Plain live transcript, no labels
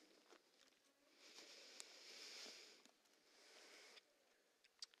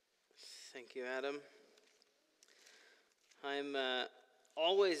Thank you, Adam. I'm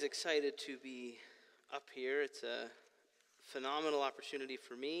always excited to be up here. It's a phenomenal opportunity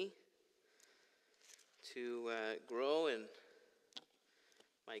for me to grow in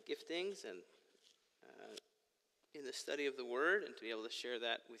my giftings and in the study of the Word, and to be able to share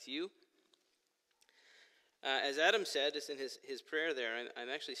that with you. As Adam said, just in his prayer there, I'm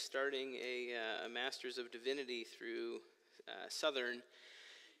actually starting a Master's of Divinity through Southern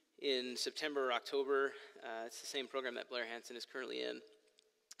in September or October. It's the same program that Blair Hansen is currently in.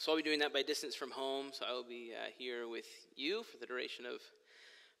 So I'll be doing that by distance from home. So I will be here with you for the duration of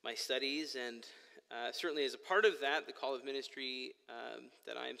my studies. And certainly as a part of that, the call of ministry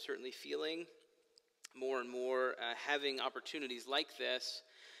that I am certainly feeling more and more, having opportunities like this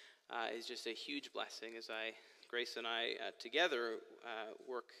is just a huge blessing as Grace and I together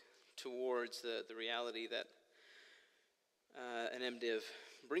work towards the reality that an MDiv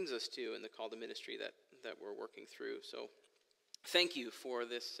brings us to in the call to ministry that we're working through. So thank you for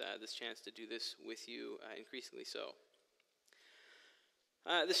this chance to do this with you, increasingly so.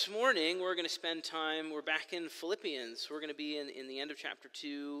 This morning we're going to spend time, we're back in Philippians. We're going to be in the end of chapter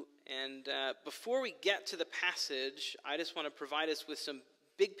 2, and before we get to the passage, I just want to provide us with some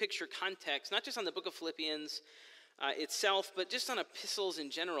big picture context, not just on the book of Philippians itself, but just on epistles in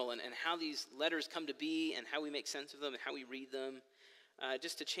general, and how these letters come to be, and how we make sense of them, and how we read them,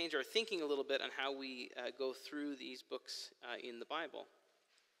 just to change our thinking a little bit on how we go through these books in the Bible.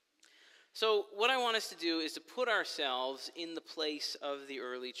 So what I want us to do is to put ourselves in the place of the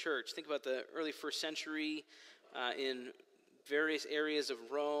early church. Think about the early first century in various areas of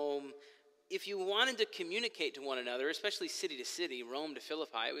Rome. If you wanted to communicate to one another, especially city to city, Rome to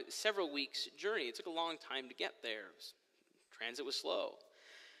Philippi, it was several weeks' journey. It took a long time to get there. Transit was slow.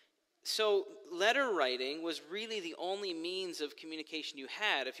 So letter writing was really the only means of communication you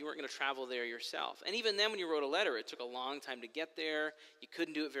had if you weren't going to travel there yourself. And even then, when you wrote a letter, it took a long time to get there. You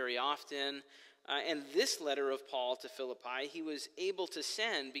couldn't do it very often. And this letter of Paul to Philippi, he was able to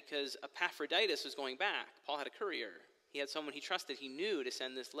send because Epaphroditus was going back. Paul had a courier. He had someone he trusted, he knew, to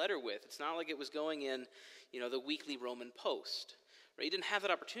send this letter with. It's not like it was going in, the weekly Roman post. Right? He didn't have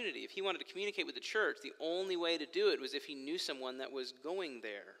that opportunity. If he wanted to communicate with the church, the only way to do it was if he knew someone that was going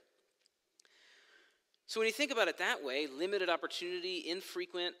there. So when you think about it that way, limited opportunity,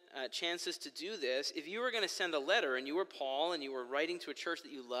 infrequent chances to do this, if you were going to send a letter and you were Paul and you were writing to a church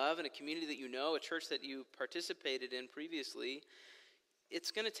that you love and a community that you know, a church that you participated in previously,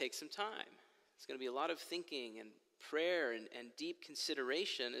 it's going to take some time. It's going to be a lot of thinking and prayer and deep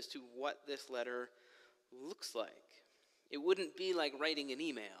consideration as to what this letter looks like. It wouldn't be like writing an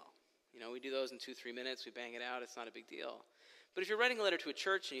email. We do those in 2-3 minutes, we bang it out, it's not a big deal. But if you're writing a letter to a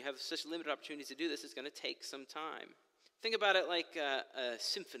church and you have such limited opportunities to do this, it's going to take some time. Think about it like a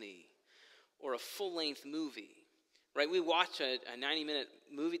symphony or a full-length movie, right? We watch a 90-minute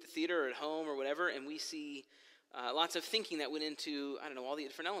movie at the theater or at home or whatever, and we see lots of thinking that went into, all the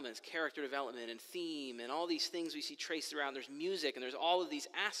different elements, character development and theme and all these things we see traced throughout. There's music and there's all of these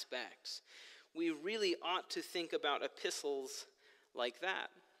aspects. We really ought to think about epistles like that.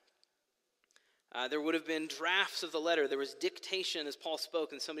 There would have been drafts of the letter. There was dictation as Paul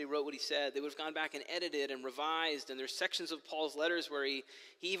spoke and somebody wrote what he said. They would have gone back and edited and revised. And there's sections of Paul's letters where he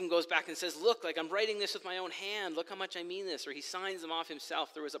even goes back and says, look, like I'm writing this with my own hand. Look how much I mean this. Or he signs them off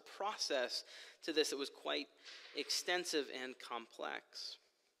himself. There was a process to this that was quite extensive and complex.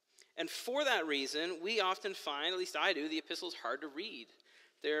 And for that reason, we often find, at least I do, the epistles hard to read.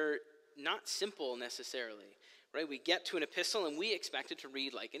 They're not simple necessarily. Right? We get to an epistle and we expect it to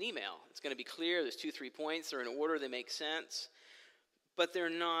read like an email. It's going to be clear. There's 2-3 points. They're in order. They make sense. But they're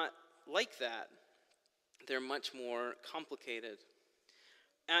not like that. They're much more complicated.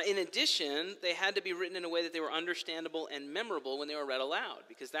 In addition, they had to be written in a way that they were understandable and memorable when they were read aloud,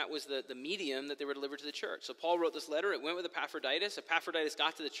 because that was the medium that they were delivered to the church. So Paul wrote this letter. It went with Epaphroditus. Epaphroditus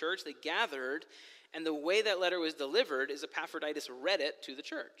got to the church. They gathered. And the way that letter was delivered is Epaphroditus read it to the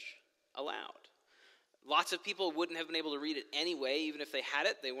church aloud. Lots of people wouldn't have been able to read it anyway, even if they had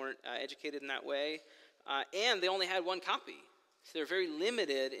it. They weren't educated in that way. And they only had one copy. So they're very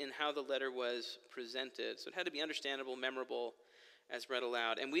limited in how the letter was presented. So it had to be understandable, memorable, as read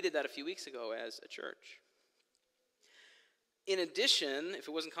aloud. And we did that a few weeks ago as a church. In addition, if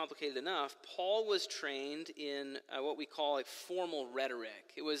it wasn't complicated enough, Paul was trained in what we call a formal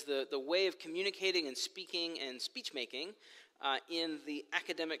rhetoric. It was the way of communicating and speaking and speech-making in the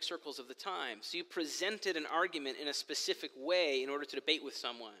academic circles of the time. So you presented an argument in a specific way in order to debate with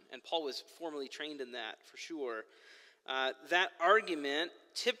someone. And Paul was formally trained in that, for sure. That argument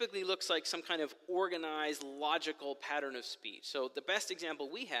typically looks like some kind of organized, logical pattern of speech. So the best example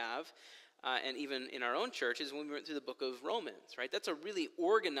we have and even in our own church, is when we went through the book of Romans, right? That's a really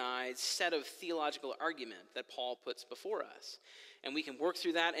organized set of theological argument that Paul puts before us. And we can work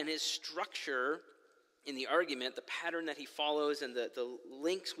through that, and his structure in the argument, the pattern that he follows, and the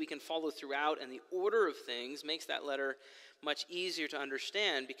links we can follow throughout, and the order of things makes that letter much easier to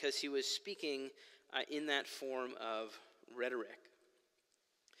understand because he was speaking in that form of rhetoric.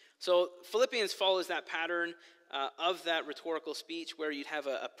 So Philippians follows that pattern of that rhetorical speech where you'd have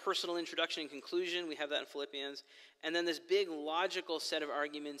a personal introduction and conclusion. We have that in Philippians. And then this big logical set of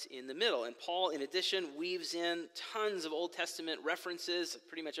arguments in the middle. And Paul, in addition, weaves in tons of Old Testament references,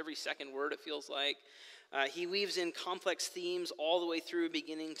 pretty much every second word it feels like. He weaves in complex themes all the way through,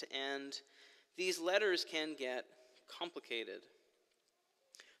 beginning to end. These letters can get complicated.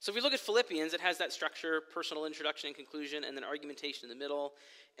 So if we look at Philippians, it has that structure, personal introduction and conclusion, and then argumentation in the middle.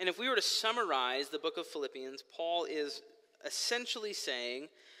 And if we were to summarize the book of Philippians, Paul is essentially saying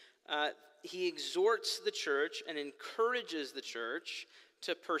he exhorts the church and encourages the church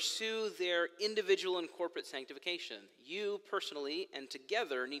to pursue their individual and corporate sanctification. You personally and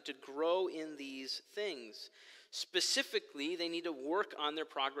together need to grow in these things. Specifically, they need to work on their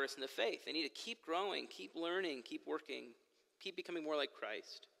progress in the faith. They need to keep growing, keep learning, keep working, keep becoming more like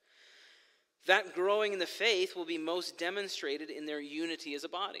Christ. That growing in the faith will be most demonstrated in their unity as a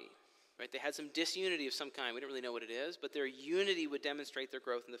body. Right? They had some disunity of some kind. We don't really know what it is, but their unity would demonstrate their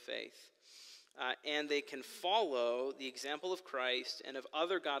growth in the faith. And they can follow the example of Christ and of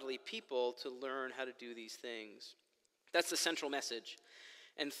other godly people to learn how to do these things. That's the central message.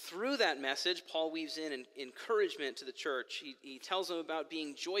 And through that message, Paul weaves in an encouragement to the church. He tells them about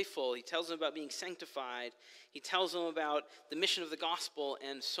being joyful. He tells them about being sanctified. He tells them about the mission of the gospel,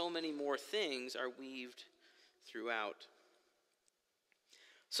 and so many more things are weaved throughout.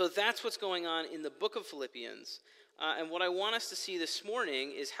 So that's what's going on in the book of Philippians. And what I want us to see this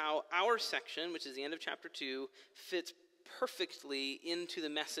morning is how our section, which is the end of chapter 2, fits perfectly into the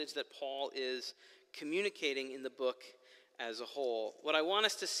message that Paul is communicating in the book as a whole. What I want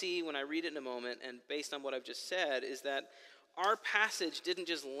us to see when I read it in a moment, and based on what I've just said, is that our passage didn't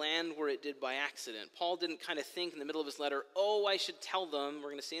just land where it did by accident. Paul didn't kind of think in the middle of his letter, I should tell them, we're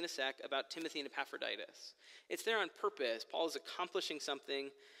going to see in a sec, about Timothy and Epaphroditus. It's there on purpose. Paul is accomplishing something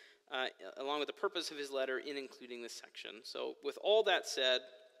along with the purpose of his letter in including this section. So with all that said,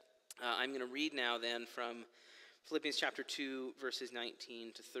 I'm going to read now then from Philippians chapter 2, verses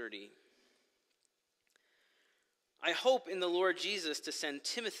 19 to 30. I hope in the Lord Jesus to send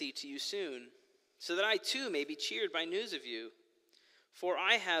Timothy to you soon, so that I too may be cheered by news of you. For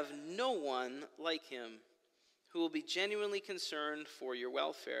I have no one like him who will be genuinely concerned for your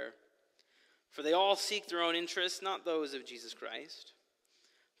welfare. For they all seek their own interests, not those of Jesus Christ.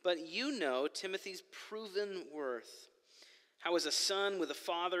 But you know Timothy's proven worth, how as a son with a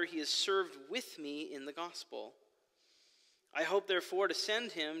father he has served with me in the gospel. I hope therefore to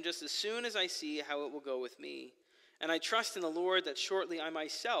send him just as soon as I see how it will go with me. And I trust in the Lord that shortly I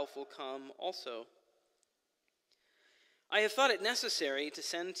myself will come also. I have thought it necessary to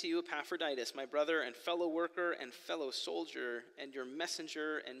send to you Epaphroditus, my brother and fellow worker and fellow soldier, and your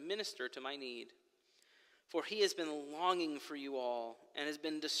messenger and minister to my need. For he has been longing for you all, and has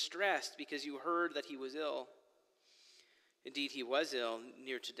been distressed because you heard that he was ill. Indeed, he was ill,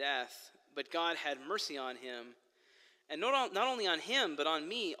 near to death, but God had mercy on him. And not only on him, but on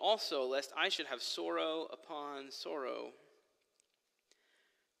me also, lest I should have sorrow upon sorrow.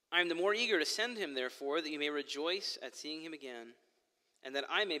 I am the more eager to send him, therefore, that you may rejoice at seeing him again, and that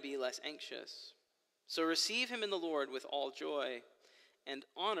I may be less anxious. So receive him in the Lord with all joy, and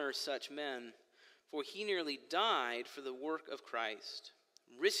honor such men, for he nearly died for the work of Christ,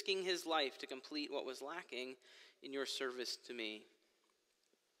 risking his life to complete what was lacking in your service to me.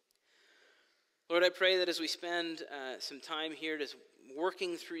 Lord, I pray that as we spend some time here just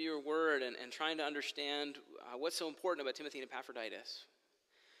working through your word and trying to understand what's so important about Timothy and Epaphroditus,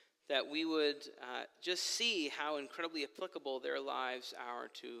 that we would just see how incredibly applicable their lives are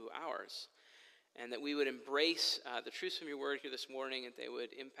to ours, and that we would embrace the truths from your word here this morning, and they would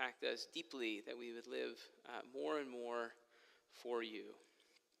impact us deeply, that we would live more and more for you.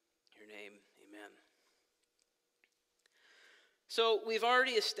 In your name, amen. So we've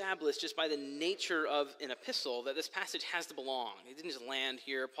already established, just by the nature of an epistle, that this passage has to belong. It didn't just land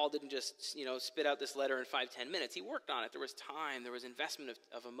here. Paul didn't just, spit out this letter in 5-10 minutes. He worked on it. There was time. There was investment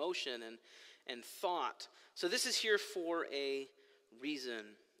of emotion and thought. So this is here for a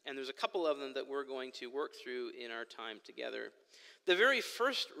reason. And there's a couple of them that we're going to work through in our time together. The very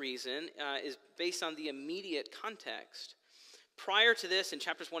first reason is based on the immediate context. prior to this, in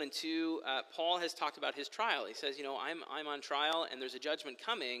chapters 1 and 2, Paul has talked about his trial. He says, I'm on trial, and there's a judgment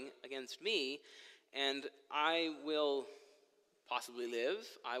coming against me, and I will possibly live,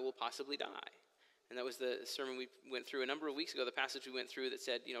 I will possibly die. And that was the sermon we went through a number of weeks ago, the passage we went through that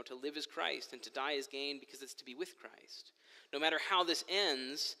said, to live is Christ, and to die is gain because it's to be with Christ. No matter how this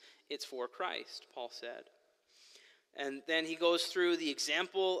ends, it's for Christ, Paul said. And then he goes through the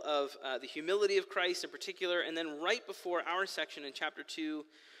example of the humility of Christ in particular, and then right before our section in chapter 2,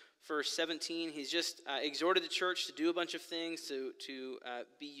 verse 17, he's just exhorted the church to do a bunch of things, to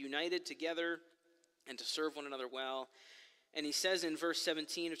be united together and to serve one another well. And he says in verse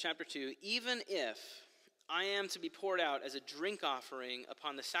 17 of chapter 2, even if I am to be poured out as a drink offering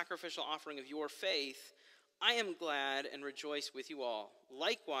upon the sacrificial offering of your faith, I am glad and rejoice with you all.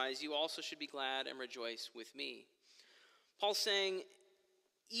 Likewise, you also should be glad and rejoice with me. Paul's saying,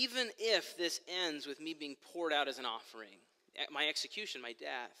 even if this ends with me being poured out as an offering, my execution, my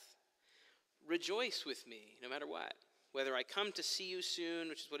death, rejoice with me no matter what. Whether I come to see you soon,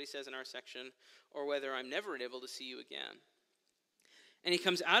 which is what he says in our section, or whether I'm never able to see you again. And he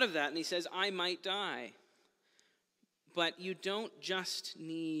comes out of that and he says, I might die, but you don't just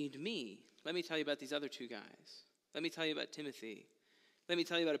need me. Let me tell you about these other two guys. Let me tell you about Timothy. Let me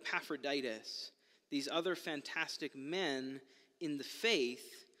tell you about Epaphroditus. These other fantastic men in the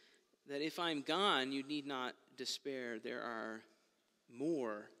faith that if I'm gone, you need not despair. There are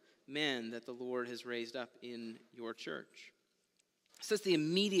more men that the Lord has raised up in your church. So that's the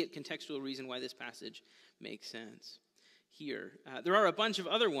immediate contextual reason why this passage makes sense here. There are a bunch of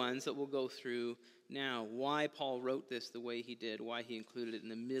other ones that we'll go through now, why Paul wrote this the way he did, why he included it in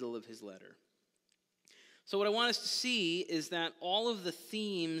the middle of his letter. So what I want us to see is that all of the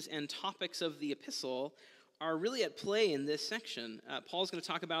themes and topics of the epistle are really at play in this section. Paul's going to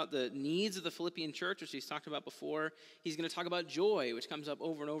talk about the needs of the Philippian church, which he's talked about before. He's going to talk about joy, which comes up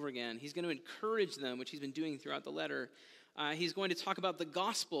over and over again. He's going to encourage them, which he's been doing throughout the letter. He's going to talk about the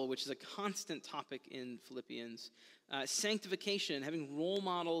gospel, which is a constant topic in Philippians. Sanctification, having role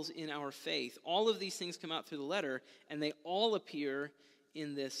models in our faith. All of these things come out through the letter, and they all appear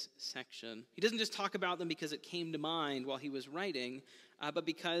in this section. He doesn't just talk about them because it came to mind while he was writing, but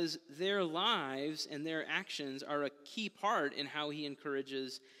because their lives and their actions are a key part in how he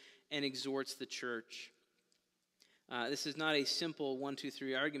encourages and exhorts the church. This is not a simple 1, 2,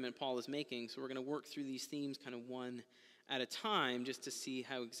 3 argument Paul is making, so we're going to work through these themes kind of one at a time just to see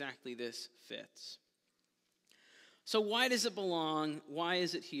how exactly this fits. So why does it belong? Why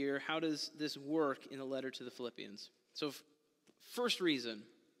is it here? How does this work in the letter to the Philippians? So first reason,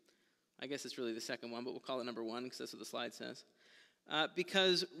 I guess it's really the second one, but we'll call it number one because that's what the slide says.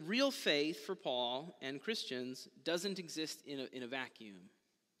 Because real faith for Paul and Christians doesn't exist in a vacuum.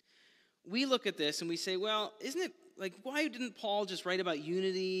 We look at this and we say, well, isn't it like, why didn't Paul just write about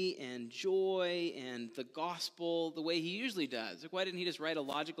unity and joy and the gospel the way he usually does? Like, why didn't he just write a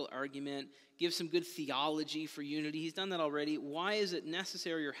logical argument, give some good theology for unity? He's done that already. Why is it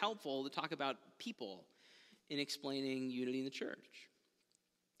necessary or helpful to talk about people in explaining unity in the church?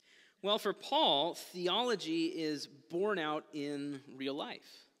 Well, for Paul, theology is born out in real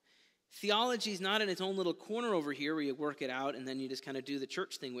life. Theology is not in its own little corner over here where you work it out and then you just kind of do the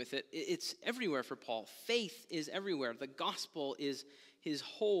church thing with it. It's everywhere for Paul. Faith is everywhere. The gospel is his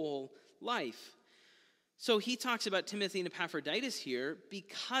whole life. So he talks about Timothy and Epaphroditus here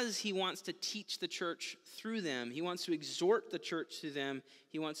because he wants to teach the church through them. He wants to exhort the church through them.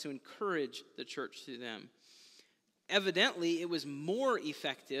 He wants to encourage the church through them. Evidently, it was more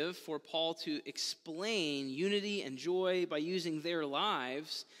effective for Paul to explain unity and joy by using their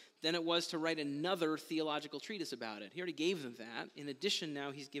lives than it was to write another theological treatise about it. He already gave them that. In addition, now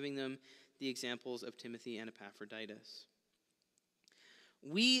he's giving them the examples of Timothy and Epaphroditus.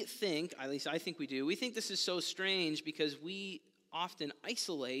 We think, at least I think we do, we think this is so strange because we often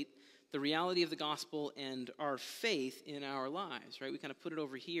isolate the reality of the gospel and our faith in our lives, right? We kind of put it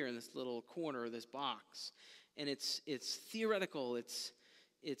over here in this little corner, this box. And it's theoretical. It's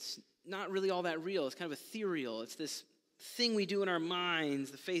not really all that real. It's kind of ethereal. It's this thing we do in our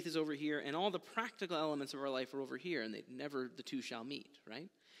minds. The faith is over here, and all the practical elements of our life are over here, and the two shall meet, right?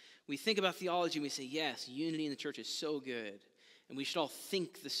 We think about theology, and we say, yes, unity in the church is so good, and we should all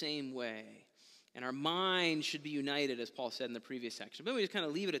think the same way, and our minds should be united, as Paul said in the previous section. But we just kind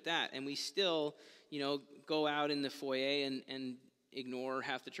of leave it at that, and we still, go out in the foyer and ignore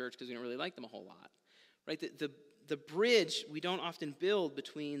half the church because we don't really like them a whole lot. Right, the bridge we don't often build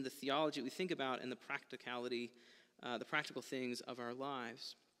between the theology we think about and the practicality, the practical things of our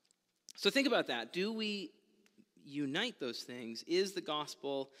lives. So think about that. Do we unite those things? Is the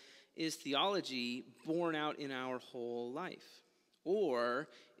gospel, is theology born out in our whole life? Or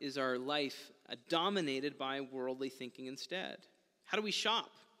is our life dominated by worldly thinking instead? How do we shop?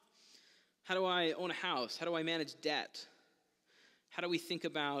 How do I own a house? How do I manage debt? How do we think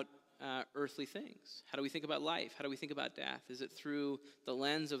about earthly things? How do we think about life? How do we think about death? Is it through the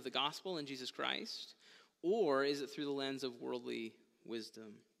lens of the gospel in Jesus Christ? Or is it through the lens of worldly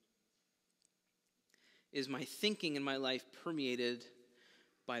wisdom? Is my thinking and my life permeated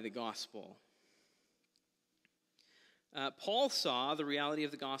by the gospel? Paul saw the reality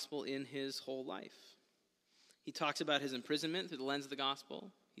of the gospel in his whole life. He talks about his imprisonment through the lens of the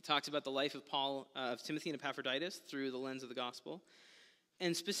gospel. He talks about the life of Timothy and Epaphroditus through the lens of the gospel.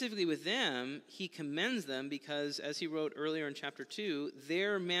 And specifically with them, he commends them because, as he wrote earlier in chapter 2,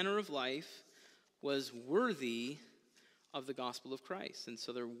 their manner of life was worthy of the gospel of Christ. And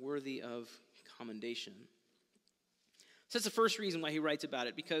so they're worthy of commendation. So that's the first reason why he writes about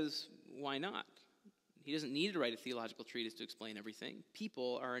it, because why not? He doesn't need to write a theological treatise to explain everything.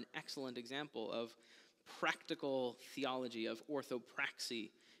 People are an excellent example of practical theology, of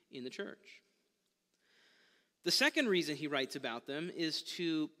orthopraxy in the church. The second reason he writes about them is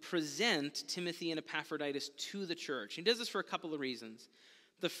to present Timothy and Epaphroditus to the church. He does this for a couple of reasons.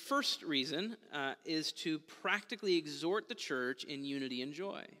 The first reason is to practically exhort the church in unity and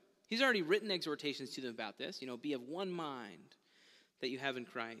joy. He's already written exhortations to them about this. Be of one mind that you have in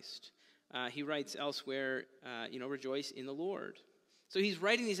Christ. He writes elsewhere, rejoice in the Lord. So he's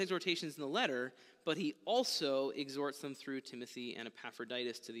writing these exhortations in the letter, but he also exhorts them through Timothy and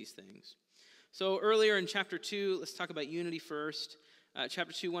Epaphroditus to these things. So earlier in chapter 2, let's talk about unity first.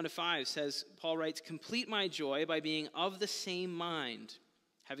 Chapter 2, 1-5 says, Paul writes, complete my joy by being of the same mind,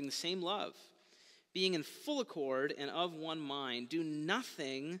 having the same love, being in full accord and of one mind. Do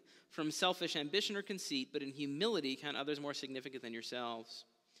nothing from selfish ambition or conceit, but in humility count others more significant than yourselves.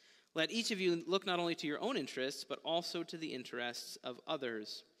 Let each of you look not only to your own interests, but also to the interests of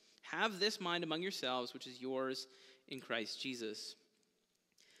others. Have this mind among yourselves, which is yours in Christ Jesus.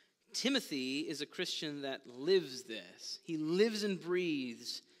 Timothy is a Christian that lives this. He lives and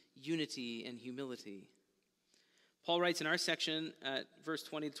breathes unity and humility. Paul writes in our section, verse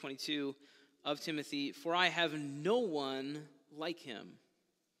 20 to 22 of Timothy, for I have no one like him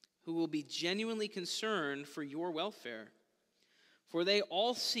who will be genuinely concerned for your welfare. For they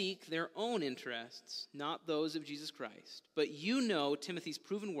all seek their own interests, not those of Jesus Christ. But you know Timothy's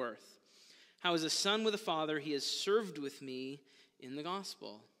proven worth, how as a son with a father he has served with me in the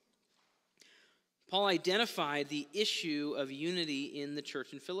gospel. Paul identified the issue of unity in the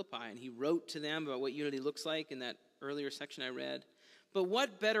church in Philippi, and he wrote to them about what unity looks like in that earlier section I read. But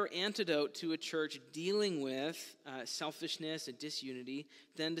what better antidote to a church dealing with selfishness and disunity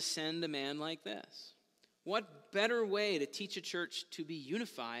than to send a man like this? What better way to teach a church to be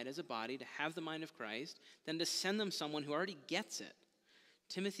unified as a body, to have the mind of Christ, than to send them someone who already gets it?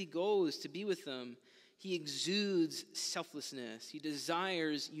 Timothy goes to be with them. He exudes selflessness. He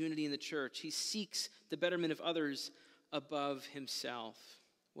desires unity in the church. He seeks the betterment of others above himself.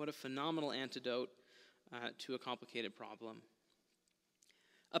 What a phenomenal antidote to a complicated problem.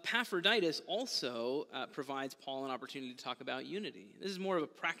 Epaphroditus also provides Paul an opportunity to talk about unity. This is more of a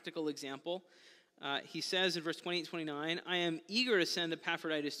practical example. He says in verse 28-29, I am eager to send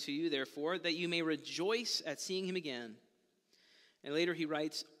Epaphroditus to you, therefore, that you may rejoice at seeing him again. And later he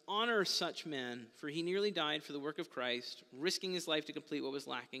writes, honor such men, for he nearly died for the work of Christ, risking his life to complete what was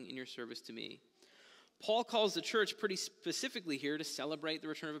lacking in your service to me. Paul calls the church pretty specifically here to celebrate the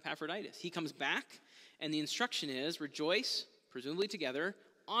return of Epaphroditus. He comes back, and the instruction is rejoice, presumably together,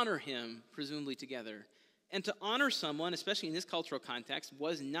 honor him, presumably together. And to honor someone, especially in this cultural context,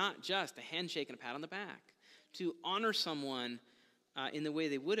 was not just a handshake and a pat on the back. To honor someone in the way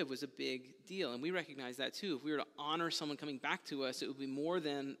they would have was a big deal, and we recognize that too. If we were to honor someone coming back to us, it would be more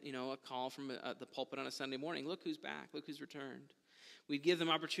than a call from the pulpit on a Sunday morning. Look who's back. Look who's returned. We'd give them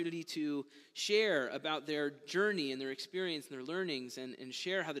opportunity to share about their journey and their experience and their learnings, and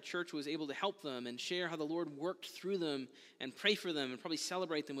share how the church was able to help them, and share how the Lord worked through them, and pray for them, and probably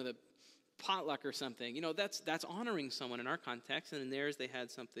celebrate them with a potluck or something. That's honoring someone in our context, and in theirs they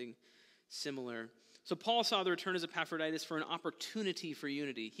had something similar. So Paul saw the return of Epaphroditus for an opportunity for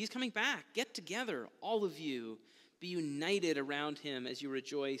unity. He's coming back. Get together, all of you. Be united around him as you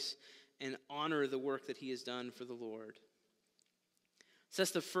rejoice and honor the work that he has done for the Lord. So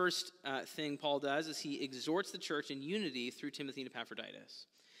that's the first thing Paul does, is he exhorts the church in unity through Timothy and Epaphroditus.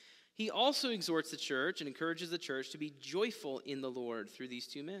 He also exhorts the church and encourages the church to be joyful in the Lord through these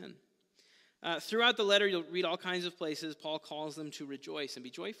two men. Throughout the letter, you'll read all kinds of places Paul calls them to rejoice and be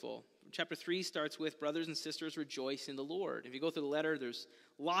joyful. Chapter 3 starts with, brothers and sisters, rejoice in the Lord. If you go through the letter, there's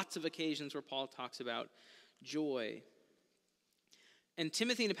lots of occasions where Paul talks about joy. And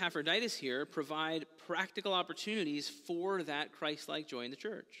Timothy and Epaphroditus here provide practical opportunities for that Christ-like joy in the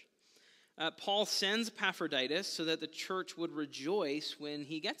church. Paul sends Epaphroditus so that the church would rejoice when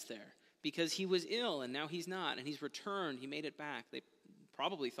he gets there, because he was ill and now he's not, and he's returned, he made it back. They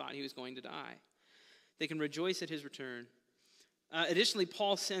probably thought he was going to die. They can rejoice at his return. Additionally,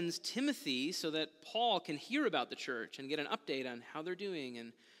 Paul sends Timothy so that Paul can hear about the church and get an update on how they're doing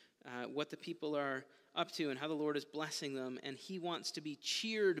and what the people are up to and how the Lord is blessing them, and he wants to be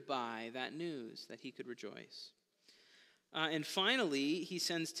cheered by that news, that he could rejoice. And finally, he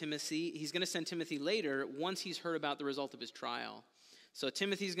sends Timothy. He's going to send Timothy later once he's heard about the result of his trial. So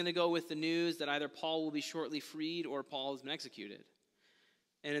Timothy's going to go with the news that either Paul will be shortly freed or Paul has been executed.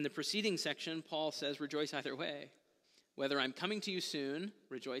 And in the preceding section, Paul says, rejoice either way. Whether I'm coming to you soon,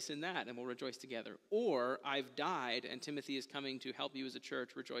 rejoice in that, and we'll rejoice together. Or I've died, and Timothy is coming to help you as a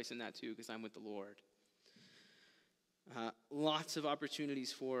church, rejoice in that too, because I'm with the Lord. Lots of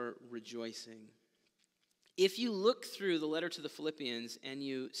opportunities for rejoicing. If you look through the letter to the Philippians and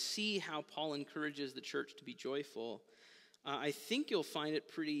you see how Paul encourages the church to be joyful, I think you'll find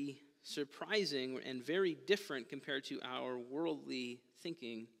it pretty surprising and very different compared to our worldly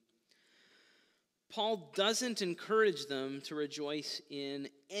thinking. Paul doesn't encourage them to rejoice in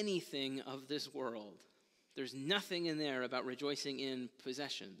anything of this world. There's nothing in there about rejoicing in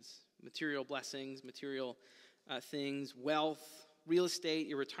possessions, material blessings, material things, wealth, real estate,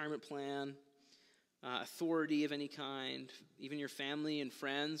 your retirement plan, authority of any kind, even your family and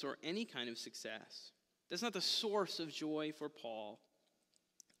friends, or any kind of success. That's not the source of joy for Paul.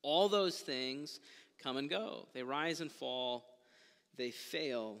 All those things come and go. They rise and fall. They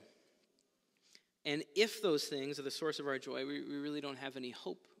fail. And if those things are the source of our joy, we really don't have any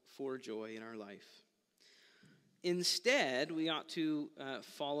hope for joy in our life. Instead, we ought to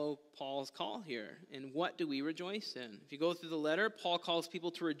follow Paul's call here. And what do we rejoice in? If you go through the letter, Paul calls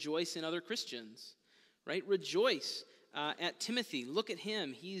people to rejoice in other Christians. Right? Rejoice at Timothy. Look at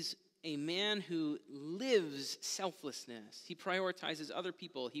him. He's a man who lives selflessness. He prioritizes other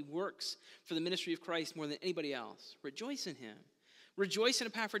people. He works for the ministry of Christ more than anybody else. Rejoice in him. Rejoice in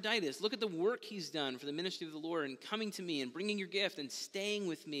Epaphroditus. Look at the work he's done for the ministry of the Lord and coming to me and bringing your gift and staying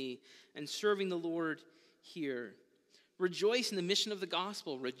with me and serving the Lord here. Rejoice in the mission of the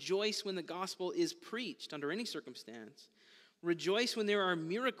gospel. Rejoice when the gospel is preached under any circumstance. Rejoice when there are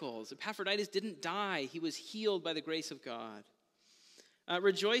miracles. Epaphroditus didn't die. He was healed by the grace of God.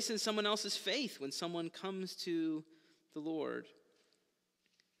 Rejoice in someone else's faith when someone comes to the Lord.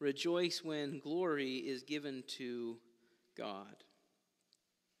 Rejoice when glory is given to God.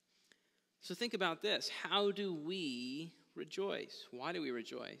 So think about this. How do we rejoice? Why do we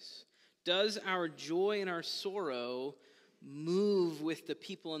rejoice? Does our joy and our sorrow move with the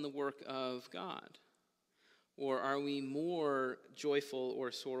people and the work of God? Or are we more joyful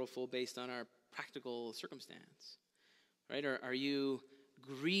or sorrowful based on our practical circumstance? Right? Or are you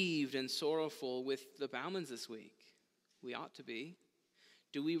grieved and sorrowful with the Baumans this week? We ought to be.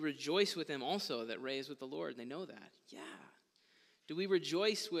 Do we rejoice with them also that Ray is with the Lord? They know that. Yeah. Do we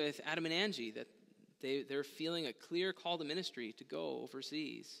rejoice with Adam and Angie that they're feeling a clear call to ministry to go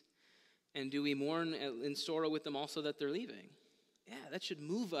overseas? And do we mourn in sorrow with them also that they're leaving? Yeah, that should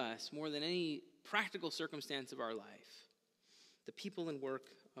move us more than any practical circumstance of our life. The people and work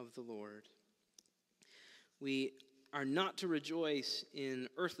of the Lord. We are not to rejoice in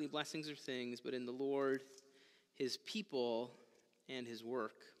earthly blessings or things, but in the Lord, his people, and his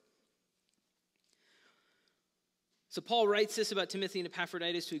work. So Paul writes this about Timothy and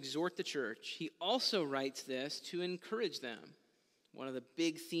Epaphroditus to exhort the church. He also writes this to encourage them. One of the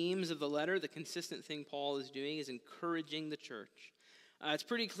big themes of the letter, the consistent thing Paul is doing, is encouraging the church. It's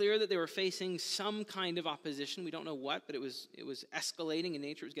pretty clear that they were facing some kind of opposition. We don't know what, but it was escalating in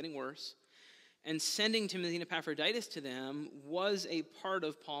nature. It was getting worse. And sending Timothy and Epaphroditus to them was a part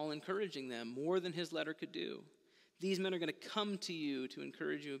of Paul encouraging them more than his letter could do. These men are going to come to you to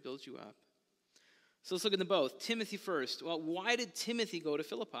encourage you and build you up. So let's look at them both. Timothy first. Well, why did Timothy go to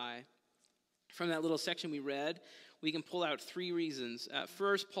Philippi? From that little section we read, we can pull out 3 reasons.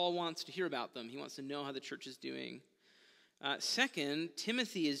 First, Paul wants to hear about them. He wants to know how the church is doing. Second,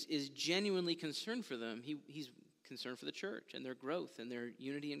 Timothy is genuinely concerned for them. He's concerned for the church and their growth and their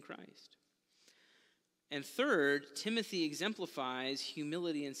unity in Christ. And third, Timothy exemplifies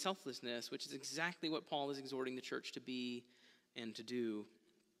humility and selflessness, which is exactly what Paul is exhorting the church to be and to do.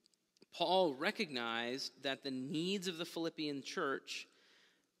 Paul recognized that the needs of the Philippian church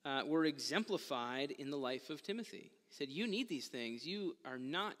were exemplified in the life of Timothy. He said, you need these things. You are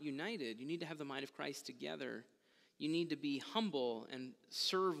not united. You need to have the mind of Christ together. You need to be humble and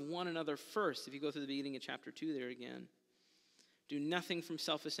serve one another first. If you go through the beginning of chapter 2 there again. Do nothing from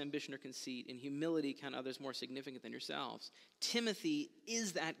selfish ambition or conceit. In humility count others more significant than yourselves. Timothy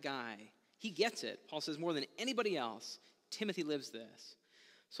is that guy. He gets it. Paul says more than anybody else, Timothy lives this.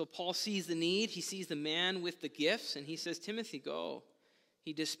 So Paul sees the need. He sees the man with the gifts, and he says, Timothy, go.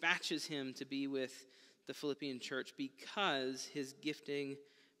 He dispatches him to be with the Philippian church because his gifting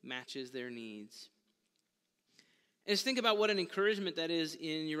matches their needs. And just think about what an encouragement that is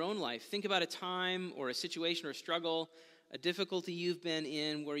in your own life. Think about a time or a situation or a struggle, a difficulty you've been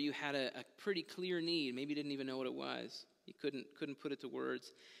in where you had a pretty clear need. Maybe you didn't even know what it was. You couldn't put it to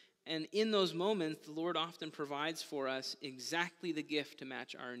words. And in those moments, the Lord often provides for us exactly the gift to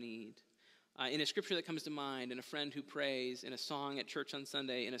match our need. In a scripture that comes to mind, in a friend who prays, in a song at church on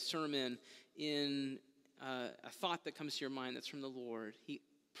Sunday, in a sermon, in a thought that comes to your mind that's from the Lord. He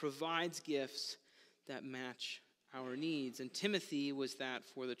provides gifts that match our needs. And Timothy was that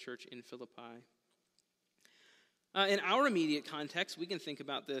for the church in Philippi. In our immediate context, we can think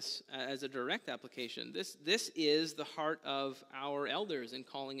about this as a direct application. This is the heart of our elders in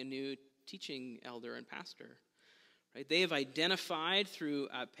calling a new teaching elder and pastor. Right? They have identified through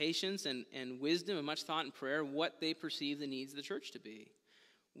patience and wisdom and much thought and prayer what they perceive the needs of the church to be.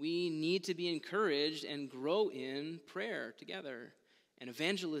 We need to be encouraged and grow in prayer together, and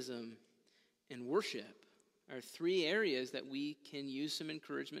evangelism and worship are three areas that we can use some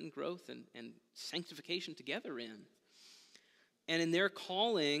encouragement and growth and sanctification together in. And in their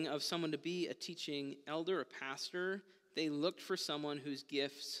calling of someone to be a teaching elder, a pastor, they looked for someone whose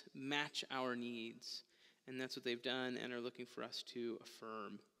gifts match our needs. And that's what they've done and are looking for us to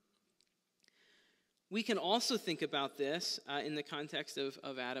affirm. We can also think about this in the context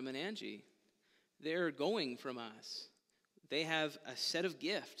of Adam and Angie. They're going from us. They have a set of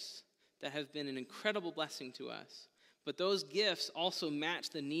gifts that have been an incredible blessing to us. But those gifts also match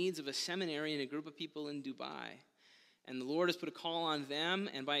the needs of a seminary and a group of people in Dubai. And the Lord has put a call on them,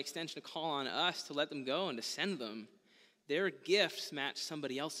 and by extension a call on us to let them go and to send them. Their gifts match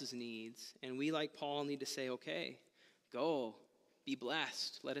somebody else's needs. And we, like Paul, need to say, okay, go, be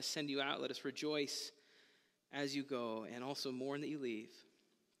blessed. Let us send you out. Let us rejoice as you go, and also mourn that you leave.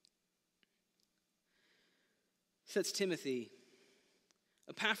 So that's Timothy.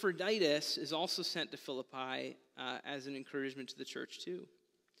 Epaphroditus is also sent to Philippi as an encouragement to the church too.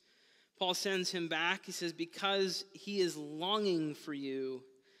 Paul sends him back. He says, because he is longing for you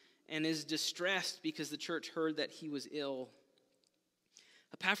and is distressed because the church heard that he was ill.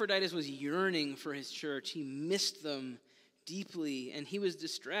 Epaphroditus was yearning for his church. He missed them deeply, and he was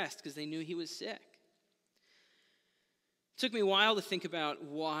distressed because they knew he was sick. It took me a while to think about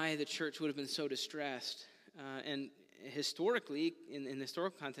why the church would have been so distressed. And historically, in the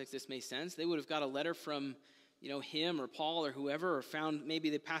historical context, this makes sense. They would have got a letter from him or Paul or whoever, or found maybe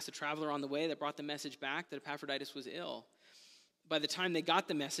they passed a traveler on the way that brought the message back that Epaphroditus was ill. By the time they got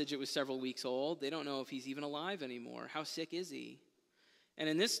the message, it was several weeks old. They don't know if he's even alive anymore. How sick is he? And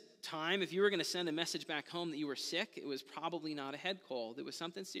in this time, if you were going to send a message back home that you were sick, it was probably not a head cold. It was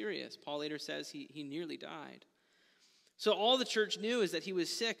something serious. Paul later says he nearly died. So all the church knew is that he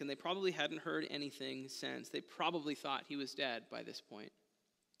was sick, and they probably hadn't heard anything since. They probably thought he was dead by this point.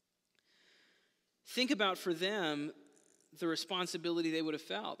 Think about, for them, the responsibility they would have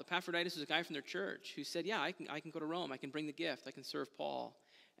felt. Epaphroditus was a guy from their church who said, yeah, I can go to Rome. I can bring the gift. I can serve Paul.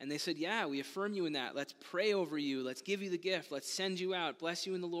 And they said, yeah, we affirm you in that. Let's pray over you. Let's give you the gift. Let's send you out. Bless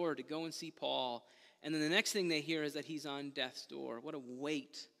you in the Lord to go and see Paul. And then the next thing they hear is that he's on death's door. What a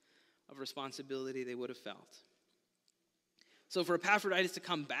weight of responsibility they would have felt. So for Epaphroditus to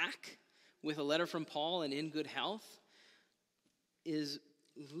come back with a letter from Paul and in good health is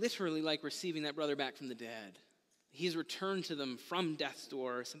literally like receiving that brother back from the dead. He's returned to them from death's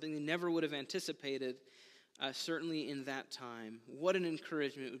door, something they never would have anticipated, certainly in that time. What an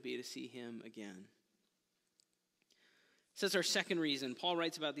encouragement it would be to see him again. So that's our second reason. Paul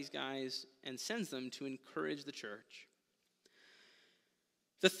writes about these guys and sends them to encourage the church.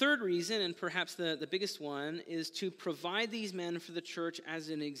 The third reason, and perhaps the biggest one, is to provide these men for the church as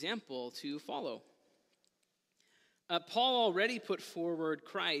an example to follow. Paul already put forward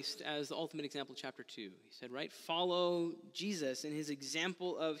Christ as the ultimate example, chapter 2. He said, right, follow Jesus in his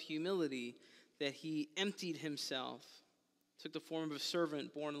example of humility, that he emptied himself, took the form of a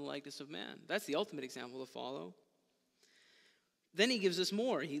servant born in the likeness of man. That's the ultimate example to follow. Then he gives us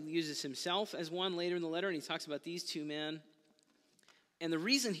more. He uses himself as one later in the letter, and he talks about these two men. And the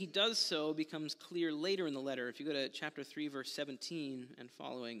reason he does so becomes clear later in the letter. If you go to chapter 3, verse 17 and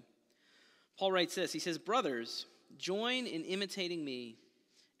following, Paul writes this. He says, brothers, join in imitating me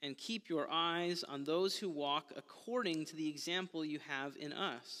and keep your eyes on those who walk according to the example you have in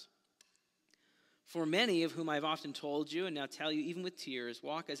us. For many of whom I have often told you, and now tell you even with tears,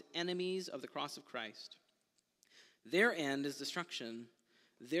 walk as enemies of the cross of Christ. Their end is destruction.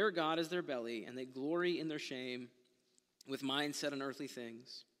 Their God is their belly, and they glory in their shame, with minds set on earthly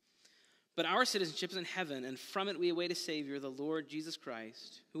things. But our citizenship is in heaven, and from it we await a Savior, the Lord Jesus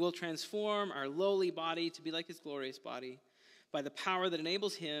Christ, who will transform our lowly body to be like his glorious body, by the power that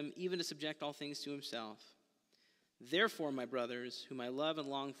enables him even to subject all things to himself. Therefore, my brothers, whom I love and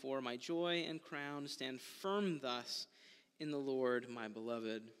long for, my joy and crown, stand firm thus in the Lord, my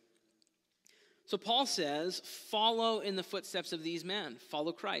beloved. So Paul says, follow in the footsteps of these men.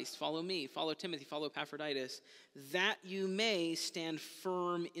 Follow Christ, follow me, follow Timothy, follow Epaphroditus, that you may stand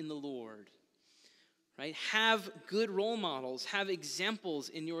firm in the Lord. Right? Have good role models, have examples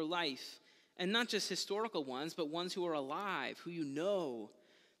in your life, and not just historical ones, but ones who are alive, who you know,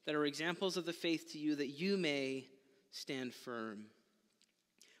 that are examples of the faith to you, that you may stand firm.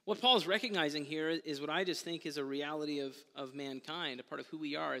 What Paul's recognizing here is what I just think is a reality of mankind. A part of who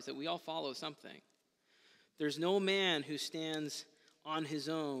we are is that we all follow something. There's no man who stands on his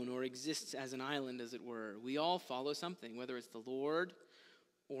own or exists as an island, as it were. We all follow something, whether it's the Lord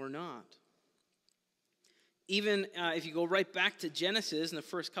or not. Even if you go right back to Genesis in the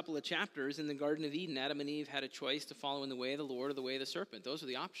first couple of chapters in the Garden of Eden, Adam and Eve had a choice to follow in the way of the Lord or the way of the serpent. Those are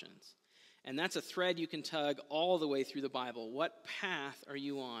the options. And that's a thread you can tug all the way through the Bible. What path are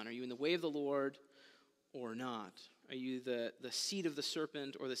you on? Are you in the way of the Lord or not? Are you the seed of the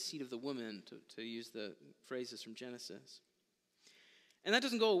serpent or the seed of the woman, to use the phrases from Genesis? And that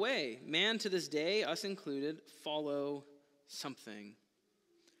doesn't go away. Man to this day, us included, follow something.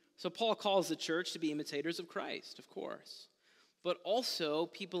 So Paul calls the church to be imitators of Christ, of course, but also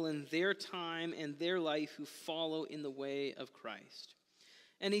people in their time and their life who follow in the way of Christ.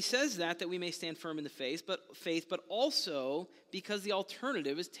 And he says that we may stand firm in the faith, but also because the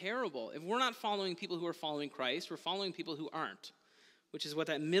alternative is terrible. If we're not following people who are following Christ, we're following people who aren't, which is what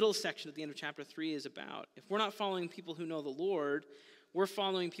that middle section at the end of chapter 3 is about. If we're not following people who know the Lord, we're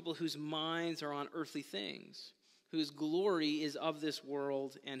following people whose minds are on earthly things, whose glory is of this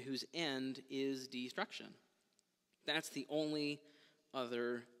world, and whose end is destruction. That's the only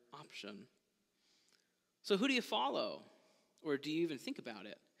other option. So who do you follow? Or do you even think about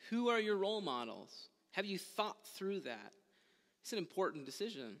it? Who are your role models? Have you thought through that? It's an important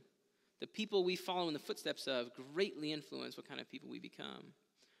decision. The people we follow in the footsteps of greatly influence what kind of people we become.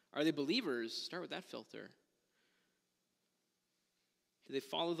 Are they believers? Start with that filter. Do they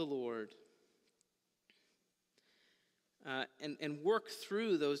follow the Lord? And work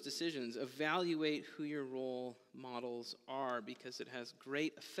through those decisions. Evaluate who your role models are, because it has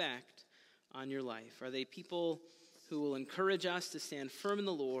great effect on your life. Are they people who will encourage us to stand firm in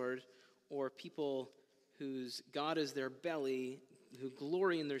the Lord, or people whose God is their belly, who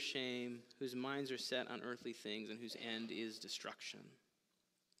glory in their shame, whose minds are set on earthly things, and whose end is destruction?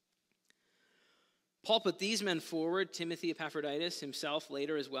 Paul put these men forward, Timothy, Epaphroditus, himself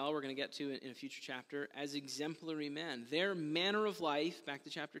later as well, we're going to get to in a future chapter, as exemplary men. Their manner of life, back to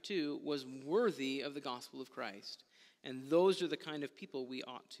chapter 2, was worthy of the gospel of Christ. And those are the kind of people we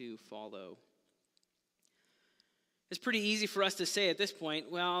ought to follow. It's pretty easy for us to say at this point,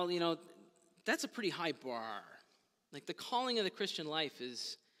 well, that's a pretty high bar. Like, the calling of the Christian life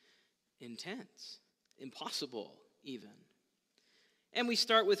is intense, impossible even. And we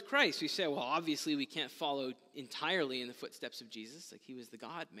start with Christ. We say, well, obviously we can't follow entirely in the footsteps of Jesus. Like, he was the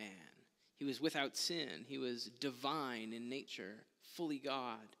God-man. He was without sin. He was divine in nature, fully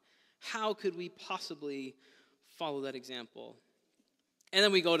God. How could we possibly follow that example? And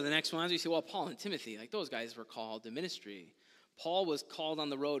then we go to the next ones. We say, well, Paul and Timothy, like, those guys were called to ministry. Paul was called on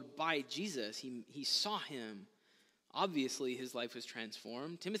the road by Jesus. He saw him. Obviously, his life was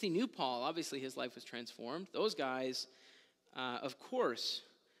transformed. Timothy knew Paul. Obviously, his life was transformed. Those guys, of course,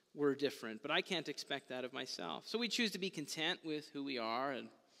 were different, but I can't expect that of myself. So we choose to be content with who we are, and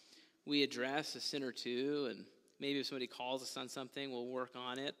we address a sin or two, and maybe if somebody calls us on something, we'll work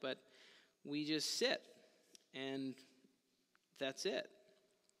on it, but we just sit, and that's it.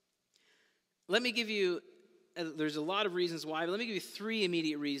 Let me give you, there's a lot of reasons why, but let me give you 3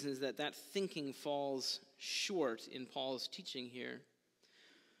 immediate reasons that thinking falls short in Paul's teaching here.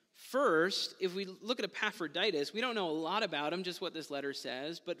 First, if we look at Epaphroditus, we don't know a lot about him, just what this letter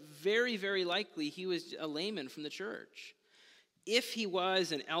says, but very, very likely he was a layman from the church. If he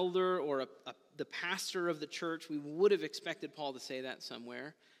was an elder or the pastor of the church, we would have expected Paul to say that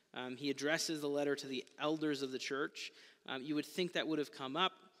somewhere. He addresses the letter to the elders of the church. You would think that would have come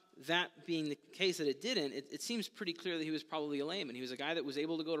up. That being the case that it didn't, it seems pretty clear that he was probably a layman. He was a guy that was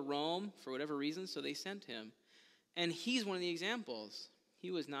able to go to Rome for whatever reason, so they sent him. And he's one of the examples.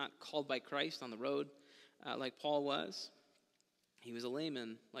 He was not called by Christ on the road like Paul was. He was a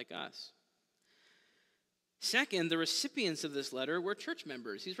layman like us. Second, the recipients of this letter were church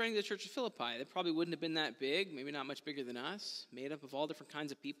members. He's writing to the church of Philippi. They probably wouldn't have been that big, maybe not much bigger than us, made up of all different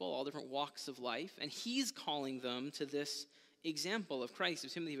kinds of people, all different walks of life. And he's calling them to this example of Christ,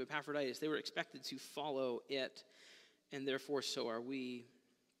 of Timothy, of Epaphroditus. They were expected to follow it, and therefore so are we.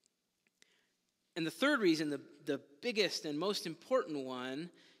 And the third reason, the biggest and most important one,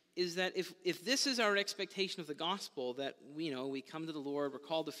 is that if this is our expectation of the gospel, that we come to the Lord, we're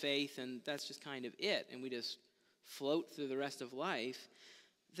called to faith, and that's just kind of it, and we just float through the rest of life,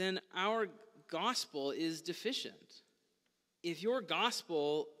 then our gospel is deficient. If your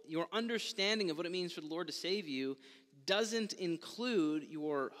gospel, your understanding of what it means for the Lord to save you, doesn't include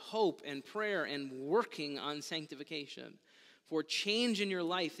your hope and prayer and working on sanctification, for change in your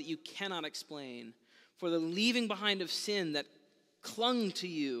life that you cannot explain, for the leaving behind of sin that clung to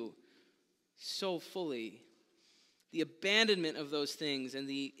you so fully, the abandonment of those things and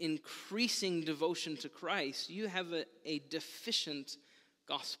the increasing devotion to Christ, you have a deficient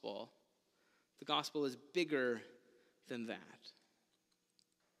gospel. The gospel is bigger than that.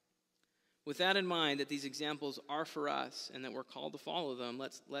 With that in mind, that these examples are for us and that we're called to follow them,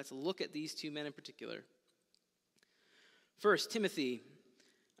 let's look at these two men in particular. First, Timothy.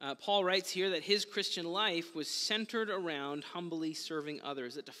 Paul writes here that his Christian life was centered around humbly serving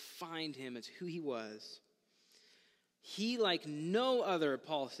others. It defined him as who he was. He, like no other,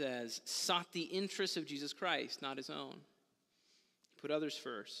 Paul says, sought the interests of Jesus Christ, not his own. He put others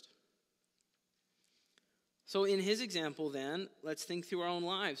first. So in his example, then, let's think through our own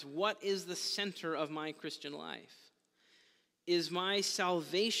lives. What is the center of my Christian life? Is my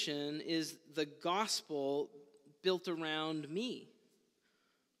salvation, is the gospel built around me?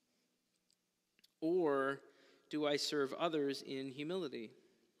 Or do I serve others in humility?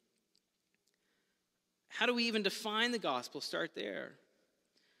 How do we even define the gospel? Start there.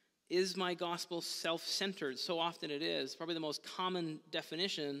 Is my gospel self-centered? So often it is. Probably the most common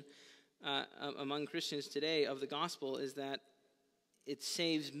definition among Christians today of the gospel is that it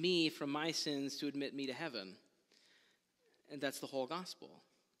saves me from my sins to admit me to heaven. And that's the whole gospel.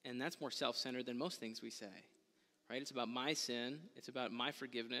 And that's more self-centered than most things we say. Right? It's about my sin, it's about my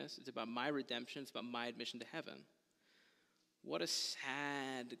forgiveness, it's about my redemption, it's about my admission to heaven. What a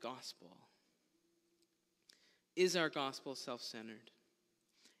sad gospel. Is our gospel self-centered?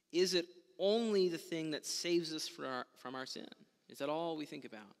 Is it only the thing that saves us from our sin? Is that all we think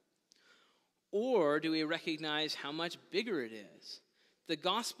about? Or do we recognize how much bigger it is? The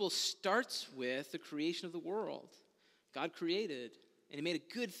gospel starts with the creation of the world. God created, and he made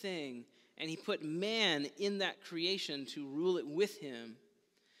a good thing, and he put man in that creation to rule it with him.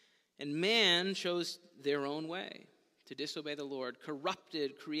 And man chose their own way to disobey the Lord,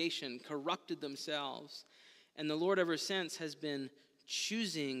 corrupted creation, corrupted themselves. And the Lord ever since has been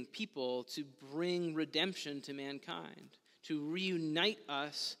choosing people to bring redemption to mankind, to reunite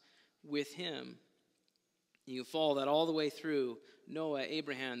us with him. You follow that all the way through Noah,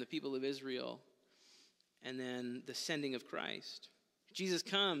 Abraham, the people of Israel, and then the sending of Christ. Jesus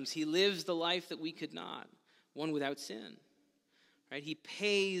comes, he lives the life that we could not, one without sin. Right? He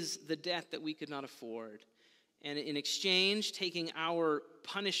pays the debt that we could not afford. And in exchange, taking our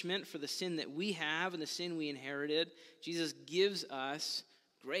punishment for the sin that we have and the sin we inherited, Jesus gives us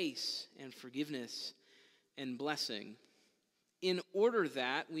grace and forgiveness and blessing in order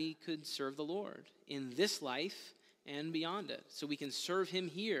that we could serve the Lord in this life and beyond it. So we can serve him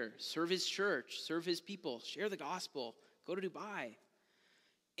here, serve his church, serve his people, share the gospel, go to Dubai.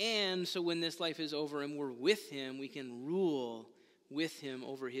 And so when this life is over and we're with him, we can rule with him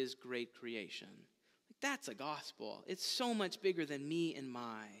over his great creation. That's a gospel. It's so much bigger than me and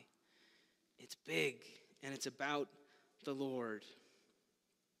my. It's big, and it's about the Lord.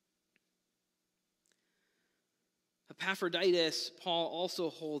 Epaphroditus, Paul also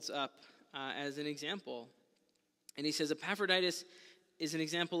holds up as an example. And he says Epaphroditus is an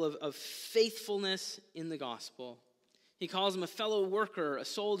example of faithfulness in the gospel. He calls him a fellow worker, a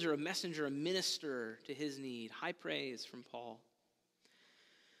soldier, a messenger, a minister to his need. High praise from Paul.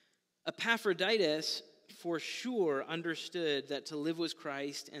 Epaphroditus, for sure, understood that to live was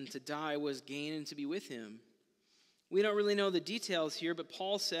Christ and to die was gain and to be with him. We don't really know the details here, but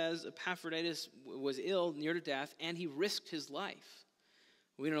Paul says Epaphroditus was ill, near to death, and he risked his life.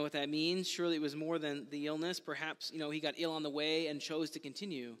 We don't know what that means. Surely it was more than the illness. Perhaps, he got ill on the way and chose to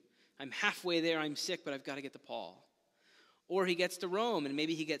continue. I'm halfway there, I'm sick, but I've got to get to Paul. Or he gets to Rome, and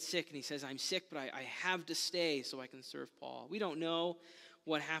maybe he gets sick, and he says, I'm sick, but I have to stay so I can serve Paul. We don't know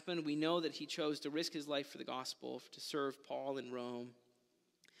what happened. We know that he chose to risk his life for the gospel, to serve Paul in Rome.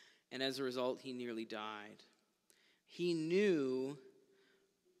 and as a result, he nearly died. He knew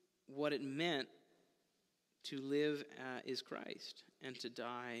what it meant to live is Christ, and to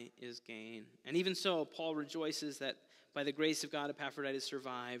die is gain. And even so, Paul rejoices that by the grace of God, Epaphroditus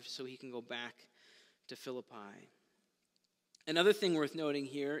survived so he can go back to Philippi. Another thing worth noting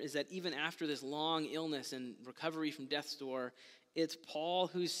here is that even after this long illness and recovery from death's door, it's Paul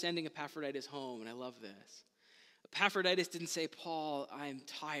who's sending Epaphroditus home, and I love this. Epaphroditus didn't say, Paul, I'm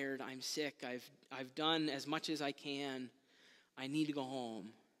tired, I'm sick, I've done as much as I can, I need to go home.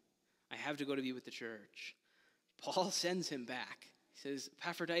 I have to go to be with the church. Paul sends him back. He says,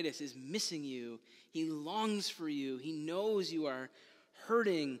 Epaphroditus is missing you. He longs for you. He knows you are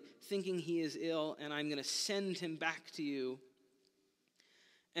hurting, thinking he is ill, and I'm going to send him back to you.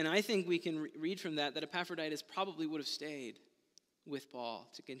 And I think we can read from that Epaphroditus probably would have stayed with Paul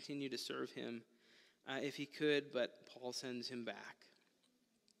to continue to serve him if he could, but Paul sends him back.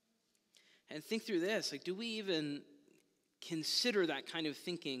 And think through this. Do we even consider that kind of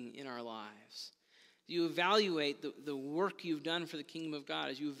thinking in our lives? Do you evaluate the work you've done for the kingdom of God?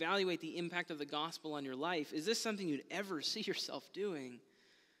 As you evaluate the impact of the gospel on your life, is this something you'd ever see yourself doing?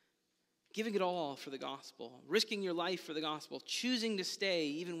 Giving it all for the gospel, risking your life for the gospel, choosing to stay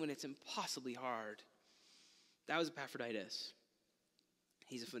even when it's impossibly hard. That was Epaphroditus.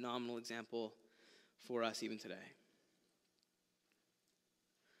 He's a phenomenal example for us even today.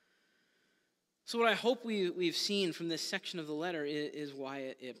 So what I hope we've seen from this section of the letter is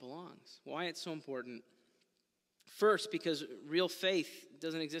why it belongs, why it's so important. First, because real faith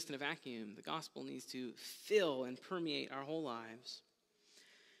doesn't exist in a vacuum. The gospel needs to fill and permeate our whole lives.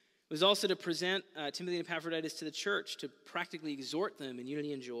 It was also to present Timothy and Epaphroditus to the church, to practically exhort them in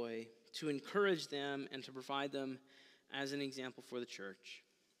unity and joy, to encourage them, and to provide them as an example for the church.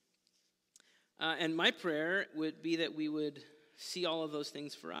 And my prayer would be that we would see all of those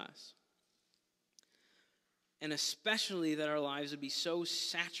things for us. And especially that our lives would be so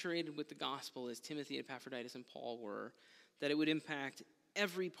saturated with the gospel as Timothy, Epaphroditus, and Paul were, that it would impact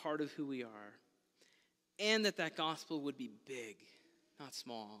every part of who we are. And that gospel would be big, not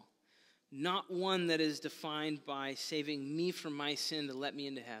small. Not one that is defined by saving me from my sin to let me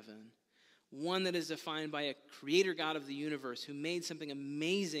into heaven. One that is defined by a creator God of the universe who made something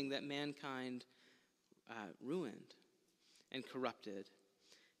amazing that mankind ruined and corrupted.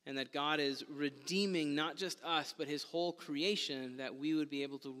 And that God is redeeming not just us, but his whole creation, that we would be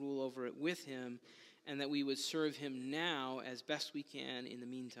able to rule over it with him, and that we would serve him now as best we can in the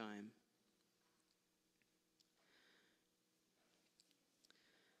meantime.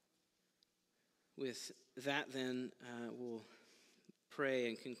 With that, then, we'll pray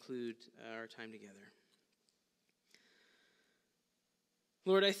and conclude our time together.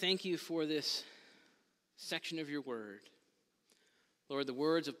 Lord, I thank you for this section of your word. Lord, the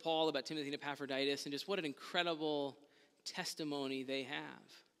words of Paul about Timothy and Epaphroditus, and just what an incredible testimony they have.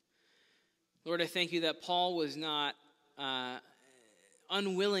 Lord, I thank you that Paul was not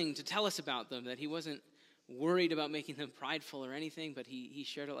unwilling to tell us about them, that he wasn't worried about making them prideful or anything, but he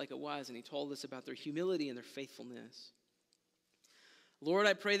shared it like it was, and he told us about their humility and their faithfulness. Lord,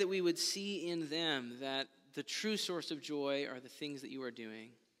 I pray that we would see in them that the true source of joy are the things that you are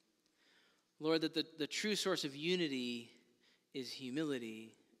doing. Lord, that the true source of unity is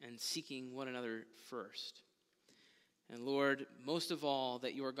humility and seeking one another first. And Lord, most of all,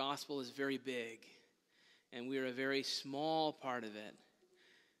 that your gospel is very big, and we are a very small part of it.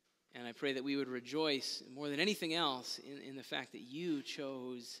 And I pray that we would rejoice more than anything else in the fact that you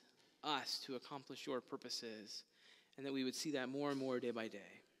chose us to accomplish your purposes, and that we would see that more and more day by day.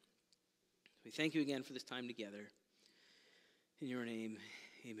 We thank you again for this time together. In your name,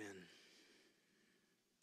 amen.